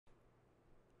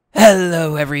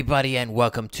Hello everybody and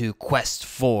welcome to Quest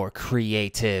for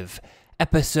Creative,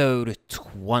 episode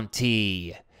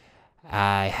 20.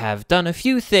 I have done a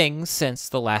few things since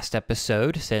the last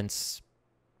episode,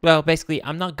 basically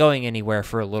I'm not going anywhere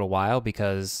for a little while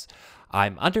because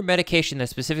I'm under medication that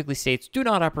specifically states do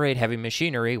not operate heavy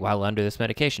machinery while under this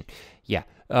medication. Yeah,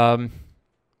 I'm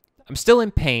still in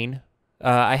pain.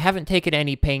 I haven't taken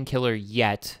any painkiller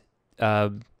yet.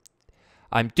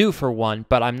 I'm due for one,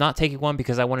 but I'm not taking one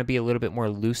because I want to be a little bit more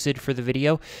lucid for the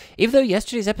video. Even though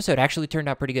yesterday's episode actually turned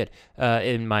out pretty good,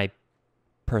 in my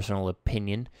personal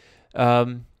opinion.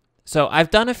 So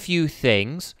I've done a few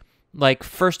things. Like,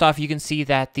 first off, you can see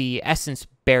that the essence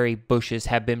berry bushes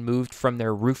have been moved from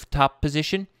their rooftop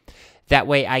position. That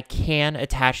way I can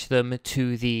attach them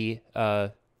to the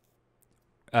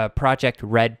Project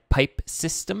Red pipe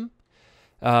system.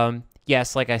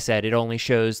 Yes, like I said, it only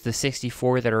shows the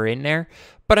 64 that are in there,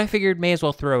 but I figured may as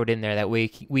well throw it in there. That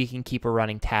way we can keep a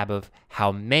running tab of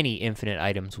how many infinite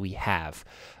items we have.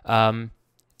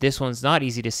 This one's not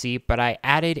easy to see, but I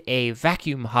added a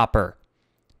vacuum hopper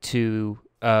to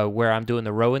where I'm doing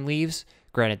the rowan leaves.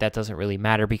 Granted, that doesn't really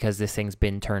matter because this thing's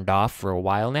been turned off for a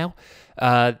while now.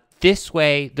 This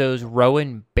way, those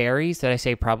rowan berries that I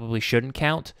say probably shouldn't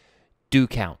count, do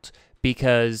count,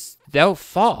 because they'll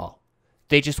fall.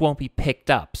 They just won't be picked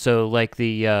up. So like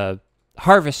the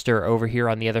harvester over here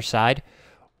on the other side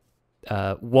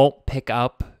won't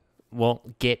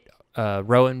get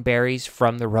rowan berries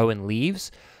from the rowan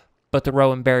leaves, but the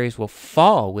rowan berries will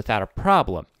fall without a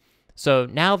problem. So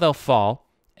now they'll fall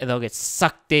and they'll get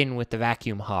sucked in with the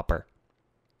vacuum hopper.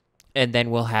 And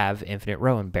then we'll have infinite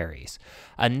rowan berries.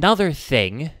 Another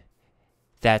thing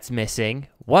that's missing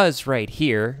was right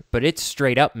here, but it's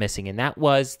straight up missing, and that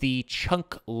was the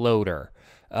chunk loader.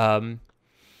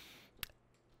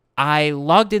 I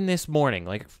logged in this morning,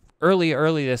 like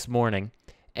early this morning,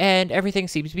 and everything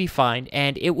seems to be fine,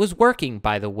 and it was working,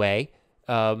 by the way.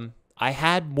 I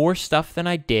had more stuff than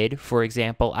I did. For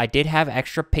example, I did have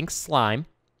extra pink slime.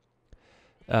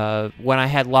 When I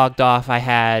had logged off, I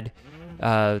had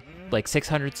like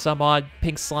 600 some odd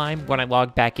pink slime. When I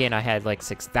logged back in, I had like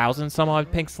 6,000 some odd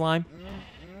pink slime.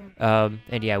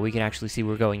 And yeah, we can actually see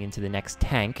we're going into the next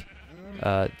tank.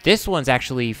 This one's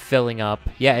actually filling up.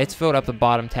 Yeah, it's filled up the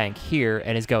bottom tank here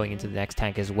and is going into the next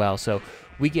tank as well. So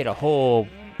we get a whole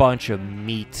bunch of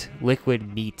meat,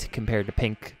 liquid meat, compared to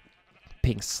pink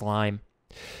slime.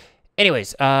 Anyways,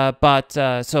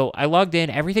 so I logged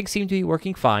in. Everything seemed to be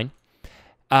working fine.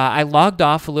 I logged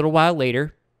off a little while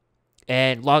later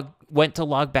and went to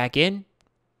log back in.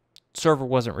 Server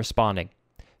wasn't responding.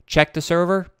 Checked the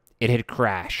server. It had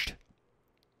crashed.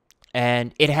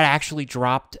 And it had actually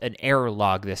dropped an error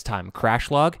log this time, a crash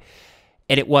log,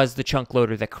 and it was the chunk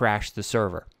loader that crashed the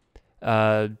server.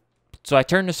 So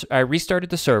I restarted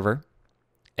the server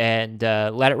and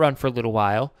let it run for a little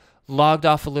while, logged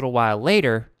off a little while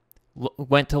later,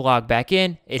 went to log back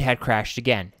in, it had crashed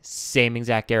again. Same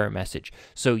exact error message.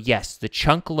 So yes, the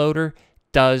chunk loader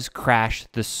does crash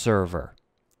the server.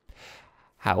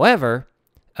 However,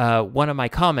 one of my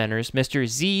commenters, Mr.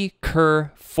 Z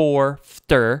Kerr 4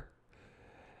 Fter,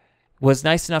 was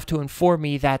nice enough to inform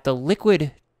me that the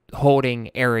liquid holding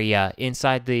area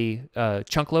inside the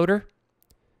chunk loader,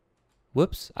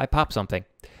 whoops, I popped something,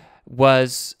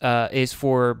 is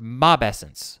for mob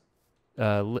essence.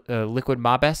 Liquid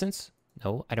mob essence?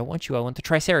 No, I don't want you. I want the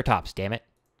Triceratops, damn it.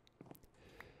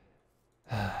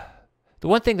 The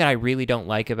one thing that I really don't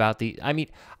like about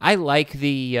I like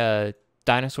the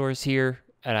dinosaurs here,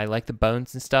 and I like the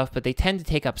bones and stuff, but they tend to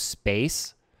take up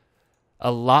space.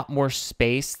 A lot more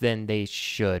space than they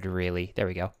should, really. There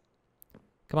we go.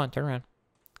 Come on, turn around.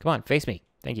 Come on, face me.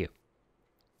 Thank you.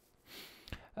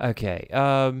 Okay.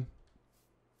 Do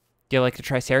you like the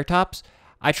Triceratops?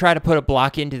 I try to put a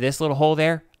block into this little hole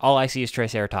there. All I see is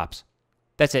Triceratops.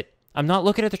 That's it. I'm not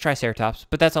looking at the Triceratops,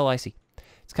 but that's all I see.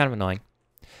 It's kind of annoying.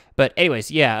 But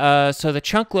anyways, yeah. So the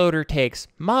chunk loader takes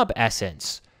mob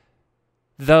essence,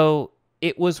 though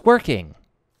it was working.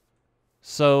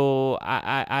 So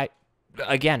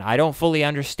Again, I don't fully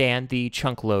understand the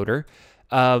chunk loader,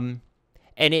 and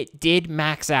it did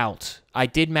max out. I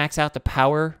did max out the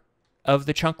power of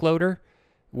the chunk loader,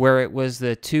 where it was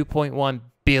the 2.1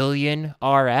 billion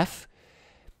RF.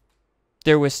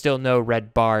 There was still no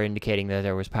red bar indicating that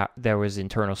there was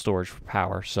internal storage for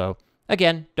power. So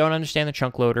again, don't understand the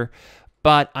chunk loader,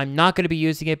 but I'm not going to be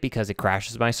using it because it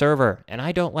crashes my server, and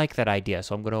I don't like that idea,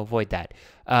 so I'm going to avoid that.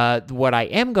 What I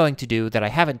am going to do that I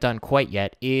haven't done quite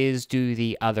yet is do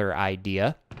the other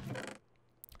idea,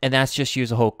 and that's just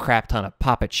use a whole crap ton of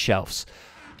poppet shelves.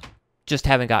 Just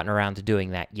haven't gotten around to doing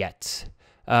that yet.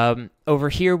 Over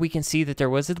here, we can see that there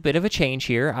was a bit of a change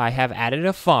here. I have added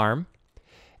a farm,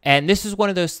 and this is one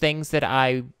of those things that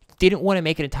I didn't want to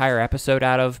make an entire episode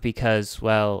out of because,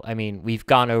 well, I mean, we've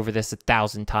gone over this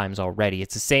 1,000 times already.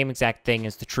 It's the same exact thing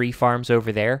as the tree farms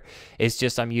over there. It's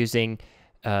just I'm using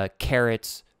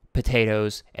carrots,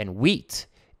 potatoes, and wheat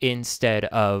instead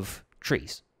of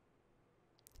trees.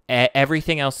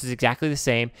 Everything else is exactly the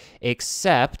same,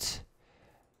 except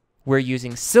we're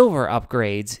using silver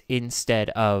upgrades instead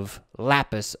of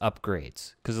lapis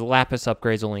upgrades, because the lapis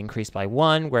upgrades only increase by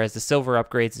 1, whereas the silver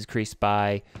upgrades increase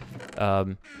by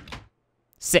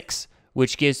 6,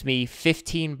 which gives me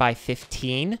 15 by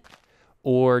 15,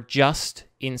 or just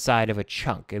inside of a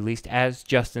chunk, at least as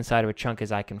just inside of a chunk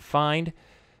as I can find,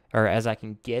 or as I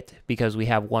can get, because we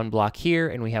have 1 block here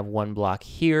and we have 1 block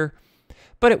here,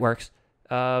 but it works.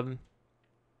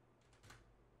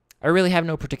 I really have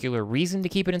no particular reason to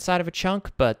keep it inside of a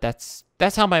chunk, but that's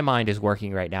how my mind is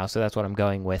working right now, so that's what I'm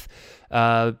going with.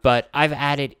 But I've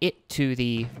added it to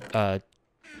the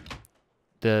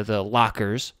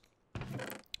lockers.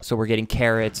 So we're getting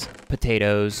carrots,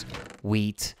 potatoes,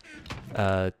 wheat,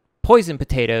 poison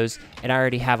potatoes, and I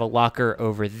already have a locker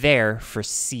over there for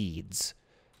seeds.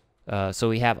 So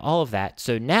we have all of that.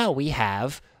 So now we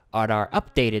have on our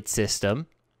updated system,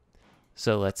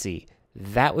 so let's see,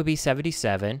 that would be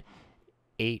 77,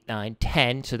 8, 9,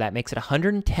 10, so that makes it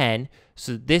 110,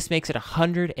 so this makes it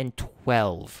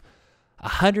 112.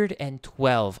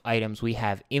 112 items we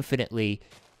have infinitely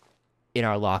in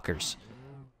our lockers.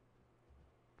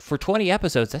 For 20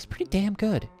 episodes, that's pretty damn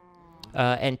good.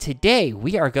 And today,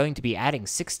 we are going to be adding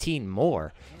 16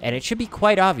 more, and it should be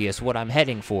quite obvious what I'm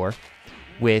heading for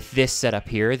with this setup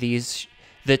here. The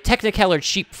Technicolor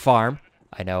sheep farm,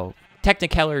 I know,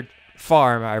 Technicolor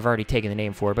farm I've already taken the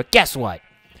name for, but guess what?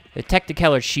 The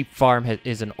Technicolor sheep farm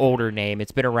is an older name.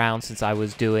 It's been around since I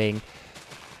was doing,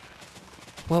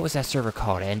 what was that server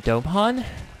called? Endomon?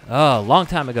 Oh, a long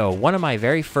time ago. One of my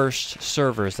very first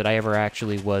servers that I ever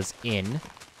actually was in.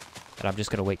 And I'm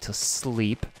just going to wait till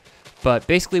sleep. But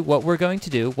basically what we're going to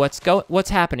do, what's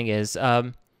happening is,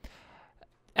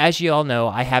 as you all know,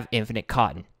 I have infinite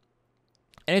cotton.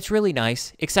 And it's really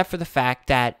nice, except for the fact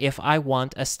that if I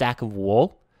want a stack of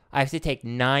wool, I have to take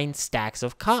 9 stacks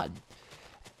of cotton.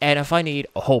 And if I need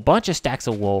a whole bunch of stacks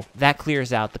of wool, that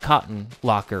clears out the cotton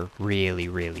locker really,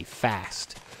 really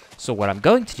fast. So what I'm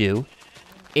going to do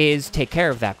is take care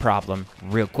of that problem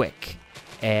real quick.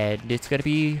 And it's going to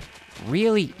be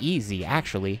really easy,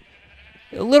 actually.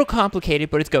 A little complicated,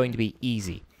 but it's going to be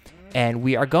easy. And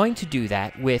we are going to do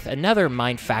that with another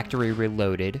Minefactory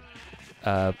Reloaded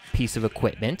piece of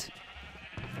equipment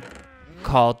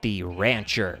called the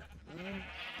Rancher.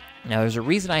 Now, there's a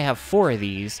reason I have 4 of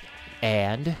these,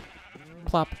 and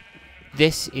plop.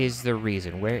 This is the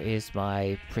reason. Where is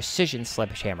my precision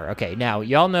sledgehammer? Okay, now,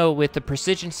 y'all know with the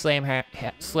precision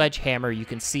sledgehammer, you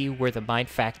can see where the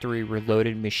Minefactory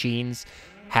Reloaded machines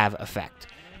have effect.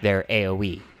 They're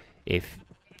AoE, if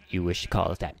you wish to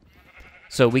call it that.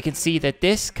 So we can see that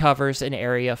this covers an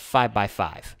area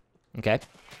 5x5, okay?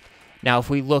 Now, if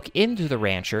we look into the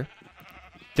Rancher,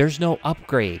 there's no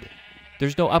upgrade.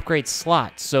 There's no upgrade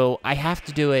slot, so I have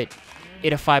to do it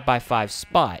in a 5x5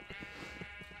 spot.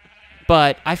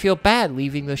 But I feel bad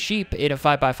leaving the sheep in a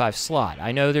 5x5 slot.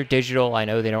 I know they're digital. I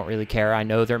know they don't really care. I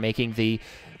know they're making the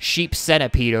sheep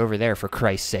centipede over there, for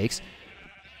Christ's sakes.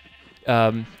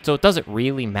 So it doesn't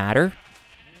really matter.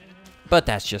 But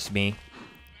that's just me.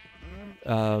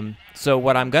 So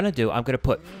what I'm going to do, I'm going to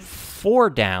put 4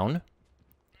 down.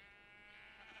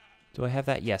 Do I have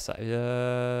that? Yes.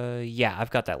 Yeah, I've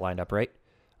got that lined up, right?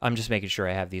 I'm just making sure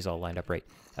I have these all lined up right.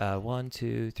 1,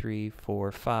 2, 3,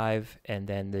 4, 5, and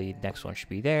then the next one should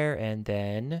be there, and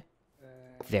then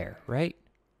there, right?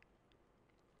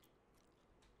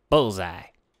 Bullseye.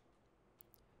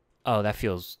 Oh, that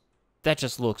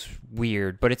just looks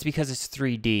weird, but it's because it's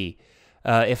 3D.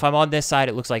 If I'm on this side,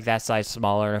 it looks like that side's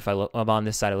smaller, and if I'm on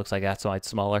this side, it looks like that side's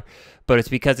smaller. But it's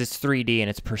because it's 3D and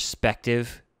it's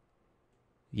perspective.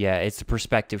 Yeah, it's the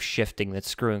perspective shifting that's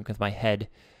screwing with my head.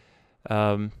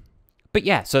 But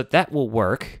yeah, so that will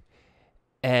work.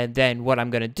 And then what I'm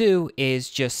going to do is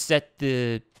just set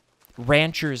the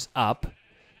ranchers up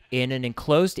in an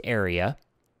enclosed area.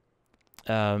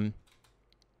 Let's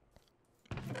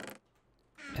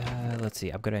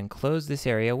see, I'm going to enclose this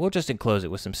area. We'll just enclose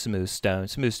it with some smooth stone.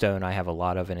 Smooth stone I have a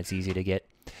lot of, and it's easy to get.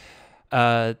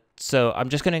 So I'm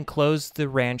just going to enclose the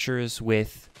ranchers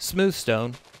with smooth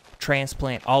stone,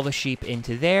 transplant all the sheep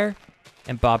into there,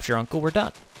 and Bob's your uncle, we're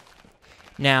done.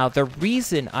 Now, the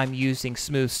reason I'm using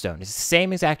smooth stone is the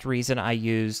same exact reason I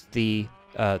used the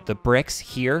bricks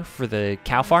here for the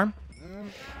cow farm.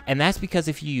 And that's because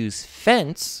if you use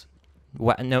fence,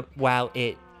 while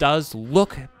it does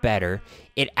look better,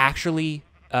 it actually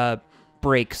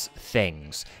breaks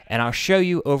things. And I'll show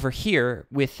you over here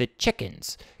with the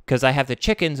chickens, because I have the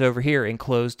chickens over here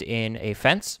enclosed in a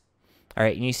fence. All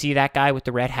right, and you see that guy with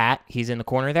the red hat? He's in the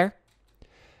corner there.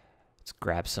 Let's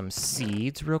grab some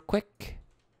seeds real quick.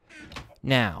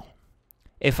 Now,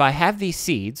 if I have these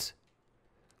seeds,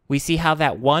 we see how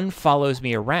that one follows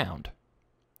me around.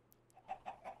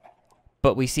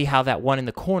 But we see how that one in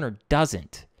the corner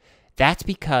doesn't. That's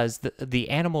because the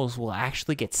animals will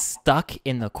actually get stuck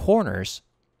in the corners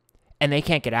and they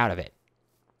can't get out of it.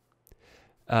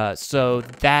 So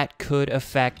that could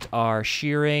affect our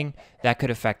shearing. That could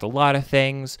affect a lot of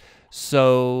things.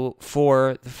 So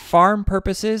for the farm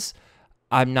purposes,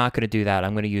 I'm not going to do that.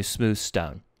 I'm going to use smooth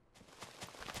stone.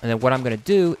 And then what I'm going to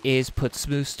do is put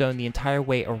smooth stone the entire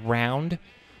way around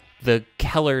the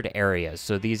colored areas.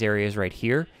 So these areas right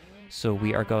here. So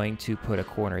we are going to put a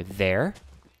corner there.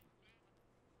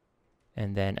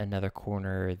 And then another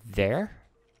corner there.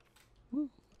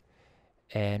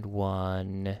 And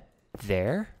one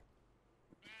there.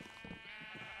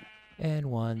 And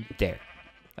one there.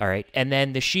 All right. And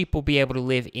then the sheep will be able to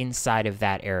live inside of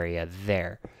that area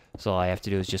there. So all I have to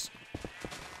do is just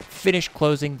finish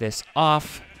closing this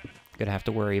off. Gonna have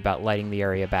to worry about lighting the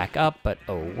area back up, but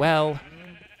oh well.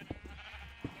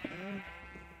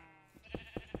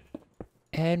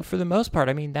 And for the most part,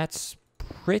 I mean, that's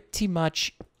pretty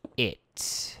much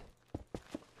it.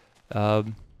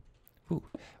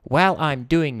 While I'm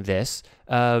doing this,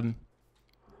 the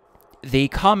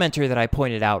commenter that I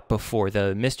pointed out before,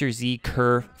 the Mr. Z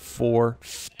Kerr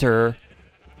Forfter,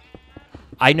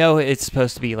 I know it's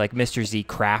supposed to be like Mr. Z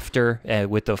Crafter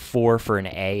with the 4 for an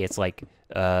A. It's like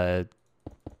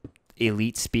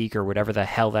elite speak or whatever the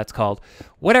hell that's called.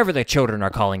 Whatever the children are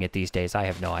calling it these days, I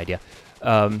have no idea.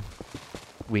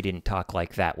 We didn't talk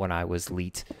like that when I was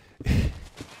leet.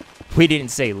 We didn't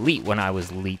say leet when I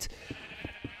was leet.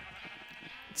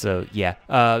 So, yeah.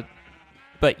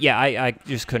 But, yeah, I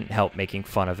just couldn't help making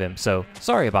fun of him. So,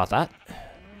 sorry about that.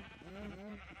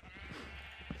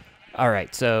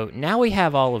 Alright, so now we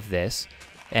have all of this.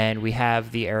 And we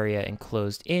have the area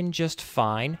enclosed in just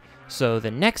fine. So,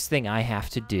 the next thing I have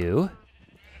to do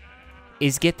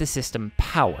is get the system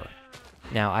power.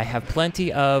 Now, I have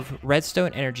plenty of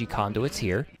redstone energy conduits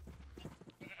here.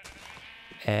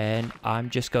 And I'm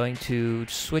just going to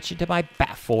switch into my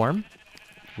bat form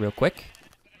real quick.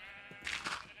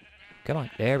 Come on,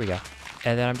 there we go.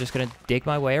 And then I'm just going to dig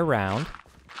my way around.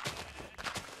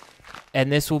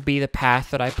 And this will be the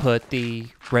path that I put the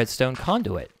redstone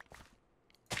conduit.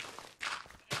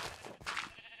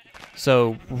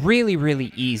 So, really,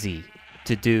 really easy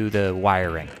to do the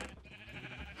wiring.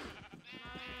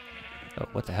 Oh,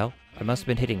 what the hell? I must have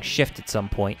been hitting shift at some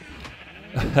point.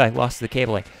 I lost the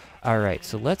cabling. Alright,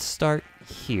 so let's start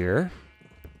here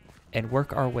and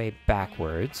work our way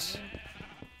backwards.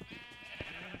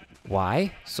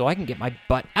 Why? So I can get my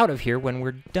butt out of here when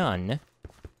we're done.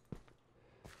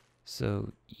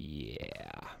 So,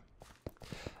 yeah.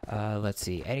 Let's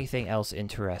see. Anything else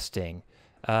interesting?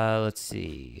 Let's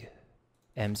see.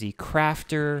 MZ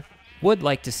Crafter would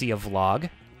like to see a vlog.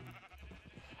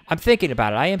 I'm thinking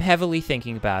about it. I am heavily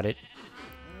thinking about it.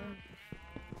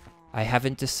 I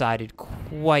haven't decided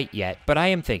quite yet, but I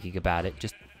am thinking about it.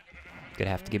 Just gonna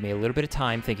have to give me a little bit of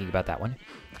time thinking about that one.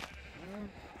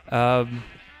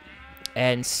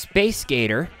 And Space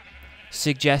Gator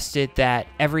suggested that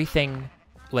everything,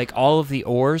 like all of the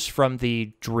ores from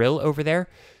the drill over there,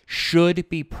 should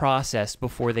be processed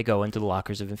before they go into the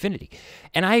Lockers of Infinity.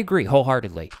 And I agree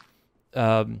wholeheartedly.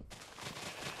 And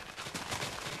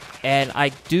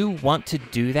I do want to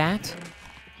do that,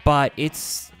 but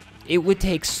it would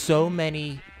take so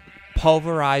many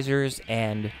pulverizers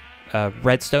and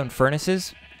redstone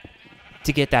furnaces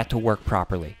to get that to work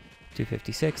properly.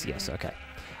 256? Yes, okay.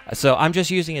 So I'm just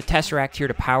using a Tesseract here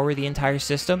to power the entire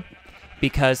system,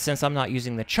 because since I'm not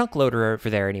using the chunk loader over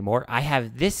there anymore, I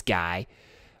have this guy,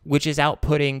 which is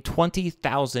outputting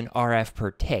 20,000 RF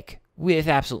per tick with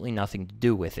absolutely nothing to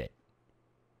do with it.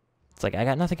 It's like, I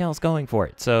got nothing else going for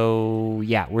it. So,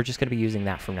 yeah, we're just going to be using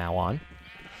that from now on.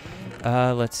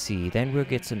 Let's see. Then we'll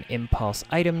get some impulse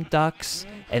item ducts,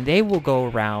 and they will go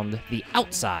around the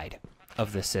outside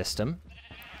of the system,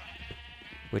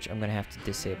 which I'm going to have to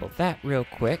disable that real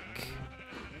quick.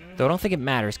 Though I don't think it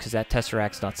matters, because that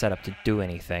Tesseract's not set up to do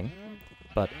anything.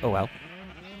 But, oh well.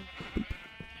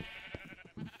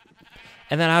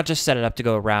 And then I'll just set it up to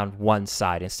go around one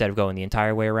side instead of going the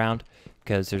entire way around,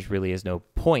 because there really is no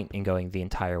point in going the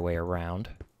entire way around.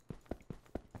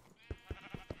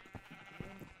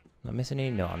 I'm missing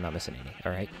any? No, I'm not missing any.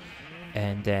 All right.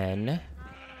 And then...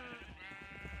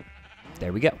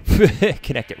 there we go.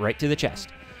 Connect it right to the chest.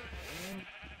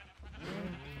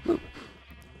 Woo.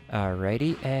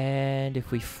 Alrighty, and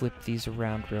if we flip these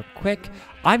around real quick,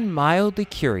 I'm mildly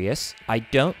curious. I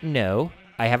don't know.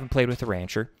 I haven't played with the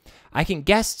rancher. I can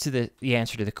guess to the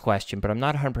answer to the question, but I'm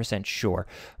not 100% sure.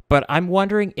 But I'm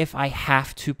wondering if I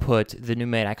have to put the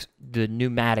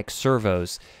pneumatic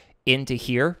servos into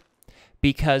here,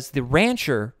 because the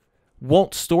rancher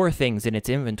won't store things in its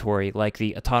inventory like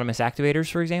the autonomous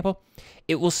activators, for example.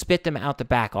 It will spit them out the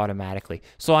back automatically.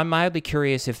 So I'm mildly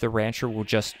curious if the rancher will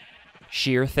just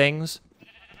shear things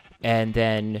and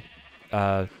then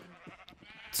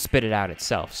spit it out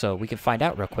itself. So we can find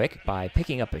out real quick by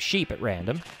picking up a sheep at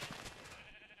random,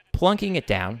 plunking it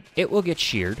down. It will get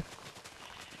sheared.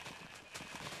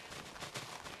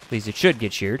 At least it should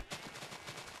get sheared.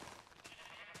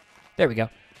 There we go.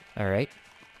 All right.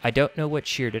 I don't know what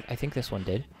sheared it. I think this one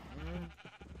did.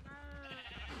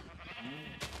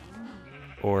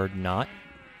 Or not.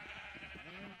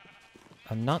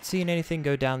 I'm not seeing anything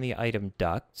go down the item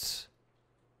ducts.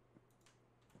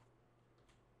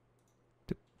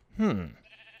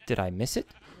 Did I miss it?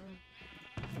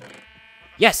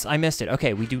 Yes, I missed it.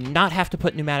 Okay, we do not have to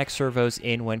put pneumatic servos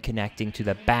in when connecting to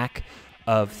the back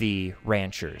of the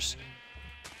ranchers.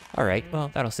 All right,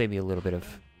 well, that'll save me a little bit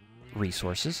of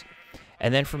resources.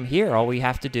 And then from here, all we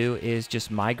have to do is just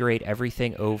migrate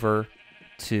everything over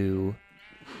to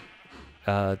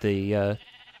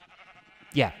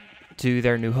to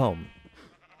their new home.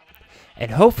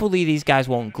 And hopefully these guys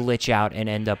won't glitch out and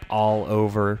end up all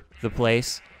over the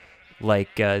place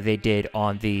like they did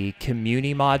on the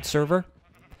community mod server.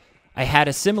 I had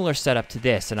a similar setup to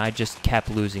this, and I just kept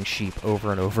losing sheep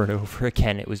over and over and over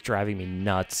again. It was driving me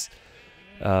nuts.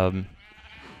 But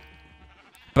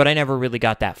I never really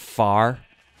got that far,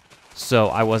 so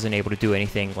I wasn't able to do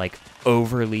anything like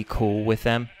overly cool with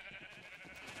them.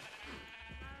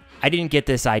 I didn't get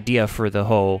this idea for the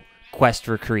whole quest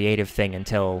for creative thing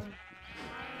until,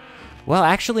 well,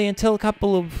 actually until a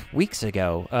couple of weeks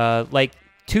ago. Like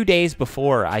 2 days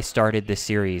before I started this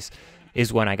series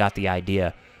is when I got the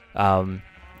idea.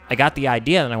 I got the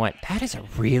idea and I went, that is a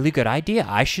really good idea.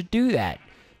 I should do that.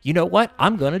 You know what?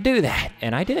 I'm going to do that.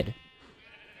 And I did.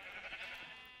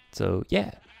 So,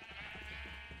 yeah.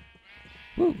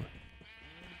 Woo.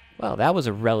 Well, that was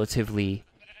a relatively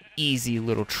easy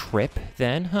little trip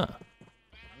then, huh?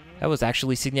 That was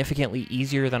actually significantly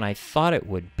easier than I thought it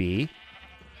would be.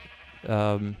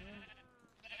 And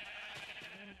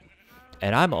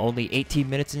I'm only 18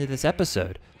 minutes into this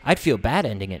episode. I'd feel bad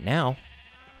ending it now.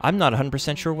 I'm not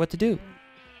 100% sure what to do.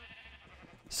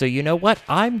 So you know what?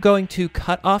 I'm going to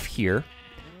cut off here.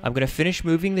 I'm going to finish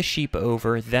moving the sheep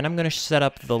over. Then I'm going to set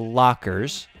up the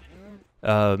lockers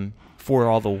for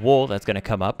all the wool that's going to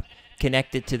come up,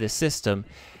 connect it to the system,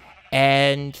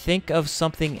 and think of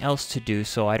something else to do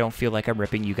so I don't feel like I'm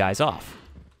ripping you guys off.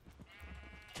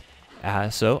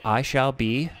 So I shall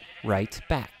be right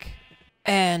back.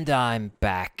 And I'm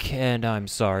back, and I'm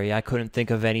sorry, I couldn't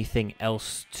think of anything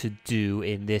else to do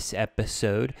in this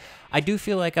episode. I do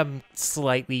feel like I'm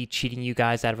slightly cheating you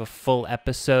guys out of a full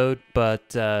episode,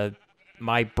 but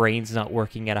my brain's not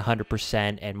working at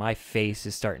 100%, and my face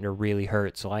is starting to really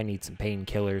hurt, so I need some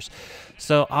painkillers.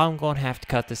 So I'm going to have to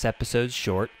cut this episode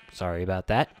short. Sorry about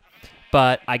that.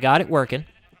 But I got it working.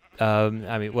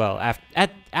 I mean, well,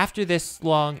 after this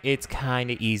long, it's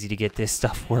kind of easy to get this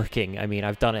stuff working. I mean,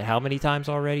 I've done it how many times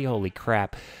already? Holy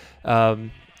crap.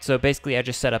 So basically, I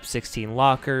just set up 16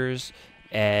 lockers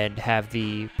and have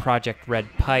the Project Red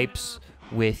pipes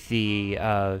with the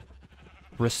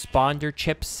responder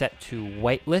chips set to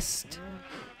whitelist.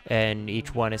 And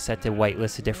each one is set to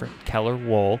whitelist a different color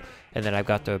wool. And then I've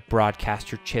got the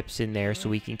broadcaster chips in there so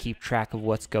we can keep track of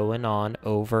what's going on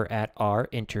over at our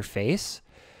interface.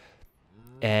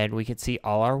 And we can see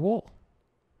all our wool.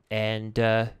 And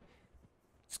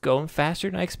it's going faster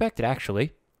than I expected,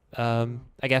 actually. I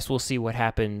guess we'll see what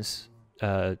happens,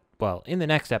 well, in the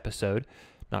next episode.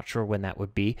 Not sure when that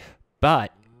would be.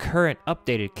 But current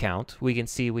updated count, we can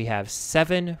see we have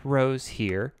 7 rows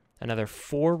here. Another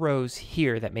 4 rows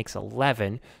here. That makes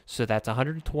 11. So that's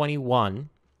 121.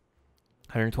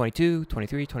 122,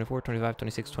 23, 24, 25,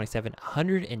 26, 27,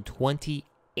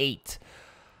 128.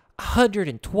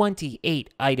 128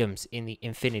 items in the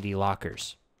Infinity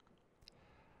Lockers.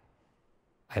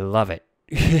 I love it.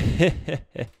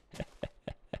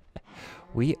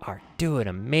 We are doing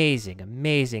amazing,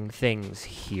 amazing things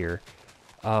here.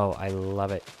 Oh, I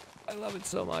love it. I love it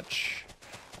so much.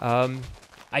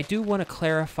 I do want to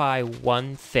clarify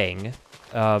one thing.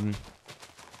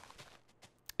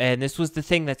 And this was the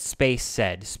thing that Space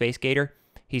said. Space Gator,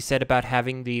 he said about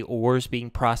having the ores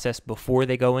being processed before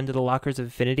they go into the Lockers of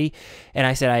Infinity. And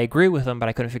I said I agree with him, but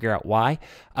I couldn't figure out why.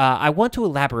 I want to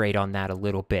elaborate on that a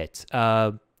little bit.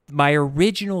 My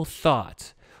original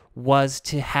thought was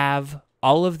to have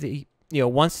all of the,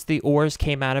 once the ores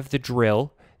came out of the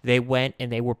drill, they went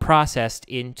and they were processed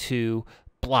into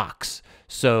blocks.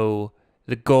 So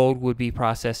the gold would be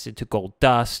processed into gold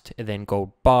dust, and then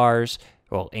gold bars,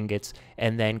 well, ingots,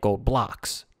 and then gold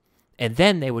blocks. And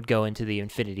then they would go into the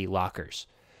Infinity Lockers.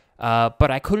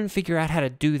 But I couldn't figure out how to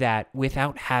do that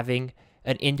without having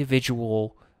an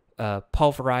individual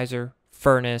pulverizer,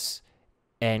 furnace,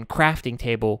 and crafting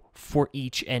table for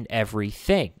each and every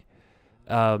thing.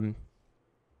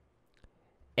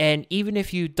 And even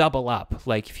if you double up,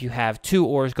 like if you have 2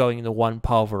 ores going into one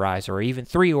pulverizer, or even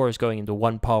 3 ores going into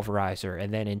one pulverizer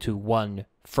and then into one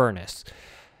furnace,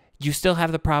 you still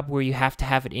have the problem where you have to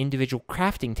have an individual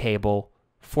crafting table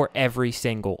for every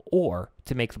single ore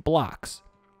to make the blocks.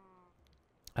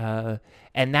 And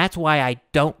that's why I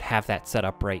don't have that set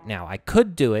up right now. I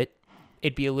could do it.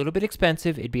 It'd be a little bit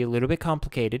expensive. It'd be a little bit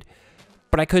complicated,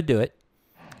 but I could do it.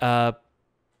 But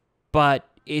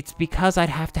it's because I'd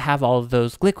have to have all of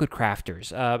those liquid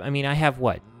crafters. I mean, I have,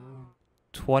 what,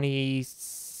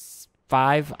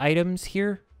 25 items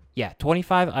here? Yeah,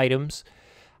 25 items.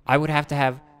 I would have to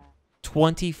have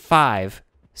 25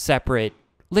 separate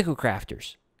liquid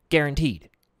crafters, guaranteed.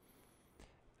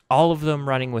 All of them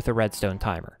running with a redstone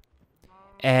timer.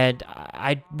 And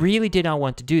I really did not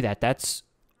want to do that. That's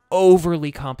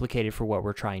overly complicated for what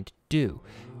we're trying to do.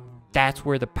 That's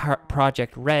where the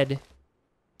Project Red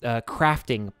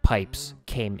crafting pipes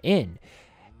came in,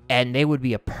 and they would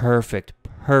be a perfect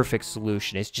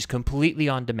solution. It's just completely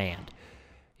on demand.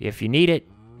 If you need it,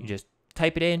 you just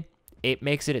type it in, it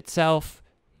makes it itself,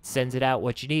 sends it out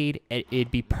what you need, and it'd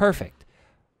be perfect.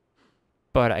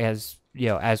 But as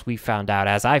we found out,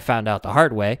 as I found out the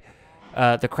hard way,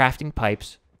 the crafting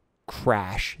pipes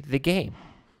crash the game.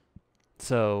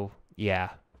 So yeah.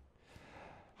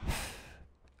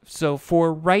 So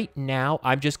for right now,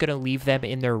 I'm just going to leave them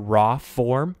in their raw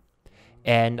form,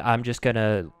 and I'll just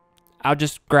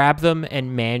grab them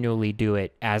and manually do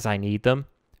it as I need them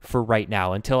for right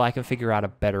now, until I can figure out a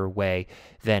better way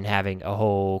than having a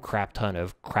whole crap ton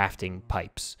of crafting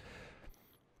pipes.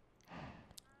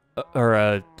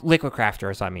 Or liquid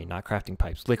crafters, I mean, not crafting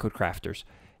pipes, liquid crafters.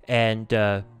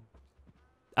 And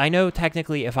I know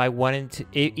technically if I wanted to,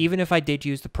 even if I did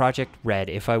use the Project Red,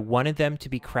 if I wanted them to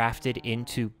be crafted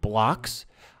into blocks,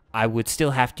 I would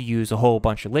still have to use a whole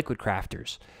bunch of liquid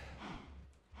crafters.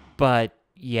 But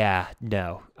yeah,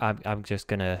 no, I'm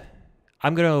gonna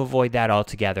avoid that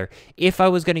altogether. If I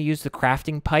was gonna use the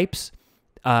crafting pipes,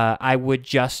 I would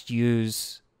just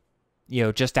use,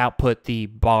 just output the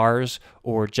bars,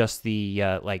 or just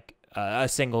the a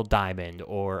single diamond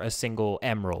or a single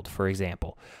emerald, for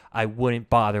example. I wouldn't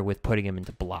bother with putting them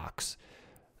into blocks.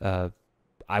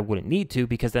 I wouldn't need to,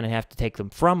 because then I have to take them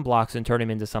from blocks and turn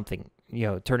them into something,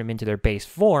 turn them into their base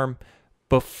form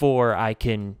before I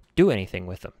can do anything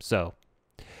with them. So,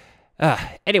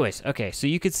 anyways, okay, so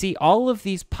you can see all of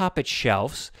these poppet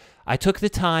shelves. I took the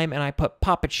time and I put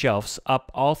poppet shelves up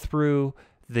all through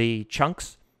the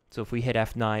chunks. So if we hit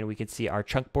F9, we can see our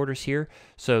chunk borders here.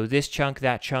 So this chunk, and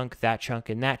that chunk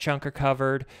are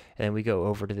covered. And then we go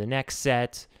over to the next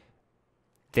set.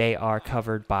 They are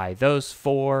covered by those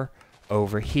 4.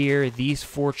 Over here, these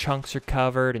 4 chunks are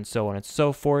covered, and so on and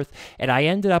so forth. And I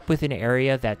ended up with an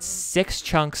area that's 6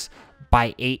 chunks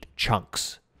by 8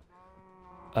 chunks.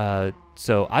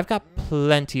 So I've got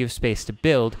plenty of space to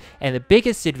build. And the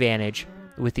biggest advantage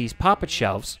with these poppet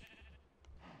shelves,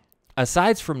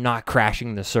 aside from not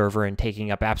crashing the server and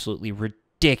taking up absolutely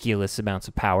ridiculous amounts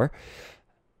of power,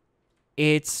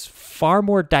 it's far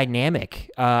more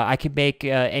dynamic. I can make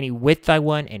any width I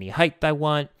want, any height I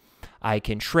want. I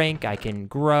can shrink, I can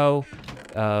grow.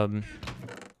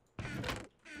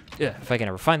 If I can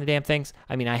ever find the damn things.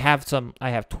 I mean, I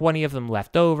have 20 of them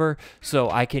left over, so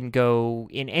I can go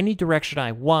in any direction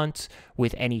I want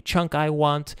with any chunk I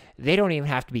want. They don't even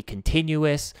have to be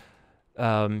continuous.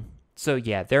 So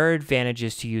yeah, there are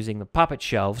advantages to using the poppet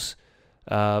shelves.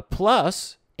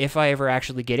 Plus, if I ever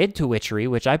actually get into witchery,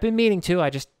 which I've been meaning to,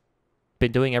 I just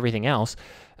been doing everything else.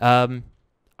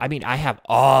 I mean, I have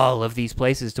all of these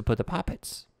places to put the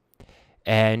poppets.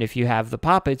 And if you have the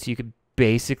poppets, you could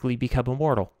basically become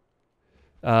immortal.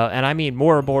 And I mean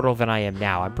more immortal than I am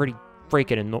now. I'm pretty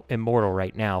freaking immortal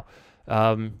right now.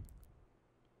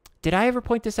 Did I ever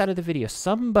point this out of the video?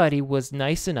 Somebody was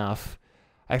nice enough.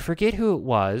 I forget who it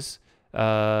was.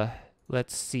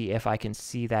 Let's see if I can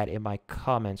see that in my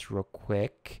comments real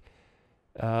quick.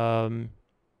 Do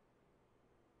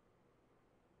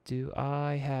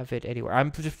I have it anywhere?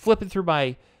 I'm just flipping through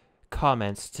my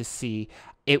comments to see.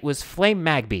 It was Flame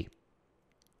Magby,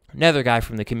 another guy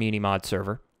from the community mod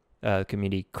server,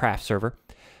 community craft server.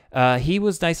 He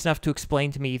was nice enough to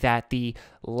explain to me that the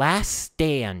Last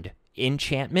Stand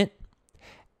enchantment,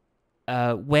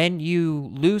 when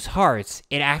you lose hearts,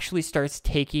 it actually starts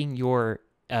taking your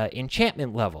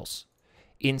enchantment levels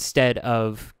instead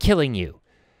of killing you,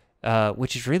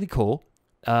 which is really cool.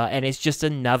 And it's just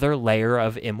another layer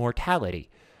of immortality.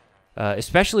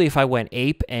 Especially if I went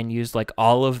ape and used like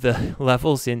all of the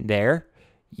levels in there.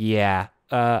 Yeah,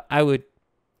 I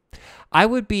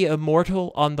would be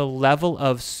immortal on the level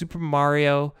of Super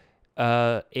Mario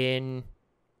in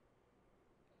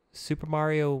Super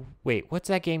Mario. Wait, what's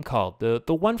that game called? The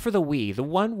one for the Wii, the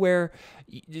one where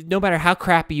no matter how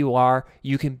crappy you are,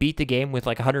 you can beat the game with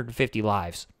like 150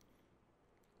 lives.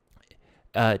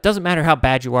 It doesn't matter how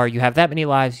bad you are, you have that many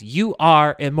lives, you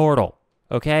are immortal,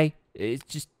 okay? It's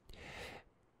just,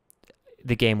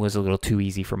 the game was a little too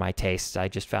easy for my tastes. I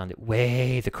just found it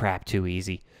way the crap too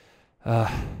easy.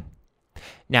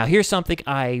 Now, here's something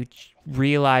I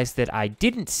realized that I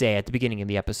didn't say at the beginning of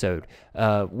the episode.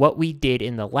 What we did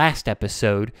in the last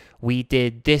episode, we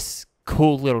did this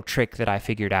cool little trick that I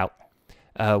figured out,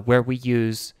 where we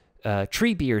use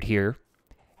Treebeard here,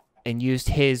 and used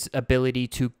his ability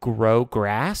to grow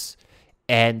grass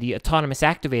and the autonomous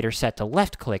activator set to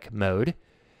left-click mode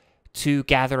to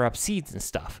gather up seeds and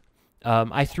stuff.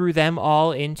 I threw them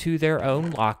all into their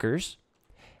own lockers,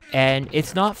 and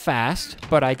it's not fast,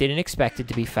 but I didn't expect it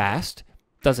to be fast.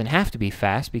 Doesn't have to be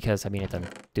fast because, I mean, it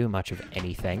doesn't do much of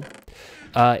anything.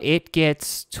 It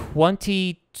gets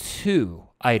 22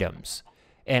 items,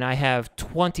 and I have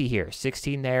 20 here.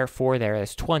 16 there, 4 there,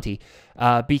 that's 20,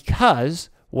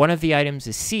 because one of the items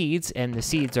is seeds, and the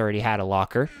seeds already had a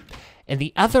locker. And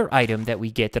the other item that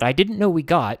we get that I didn't know we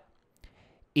got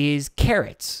is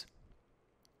carrots.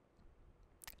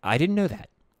 I didn't know that.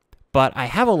 But I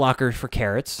have a locker for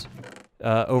carrots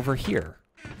over here,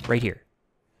 right here.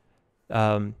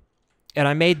 And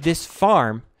I made this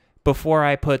farm before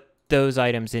I put those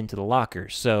items into the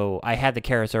lockers. So I had the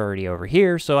carrots already over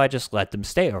here, so I just let them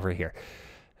stay over here.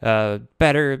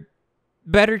 Better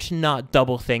to not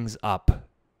double things up,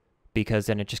 because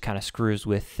then it just kind of screws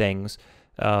with things.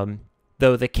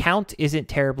 Though the count isn't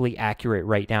terribly accurate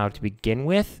right now to begin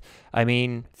with. I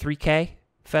mean, 3K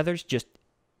feathers, just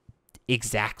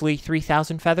exactly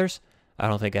 3,000 feathers. I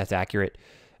don't think that's accurate.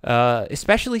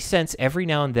 Especially since every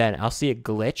now and then I'll see a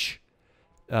glitch.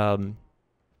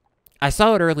 I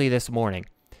saw it early this morning,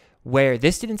 where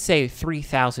this didn't say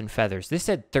 3,000 feathers. This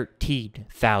said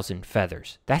 13,000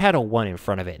 feathers. That had a 1 in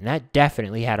front of it, and that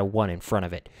definitely had a 1 in front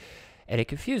of it. And it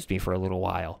confused me for a little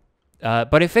while.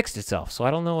 But it fixed itself, so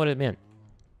I don't know what it meant.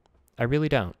 I really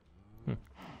don't.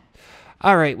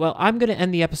 All right, well, I'm going to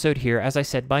end the episode here. As I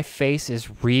said, my face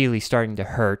is really starting to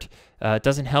hurt. It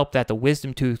doesn't help that the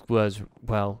wisdom tooth was,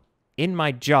 well, in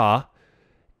my jaw,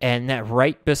 and that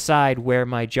right beside where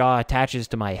my jaw attaches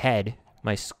to my head,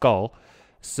 my skull.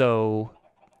 So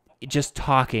just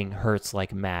talking hurts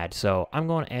like mad. So I'm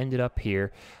going to end it up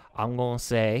here. I'm going to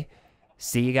say,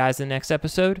 see you guys in the next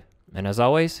episode. And as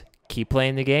always, keep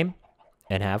playing the game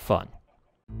and have fun.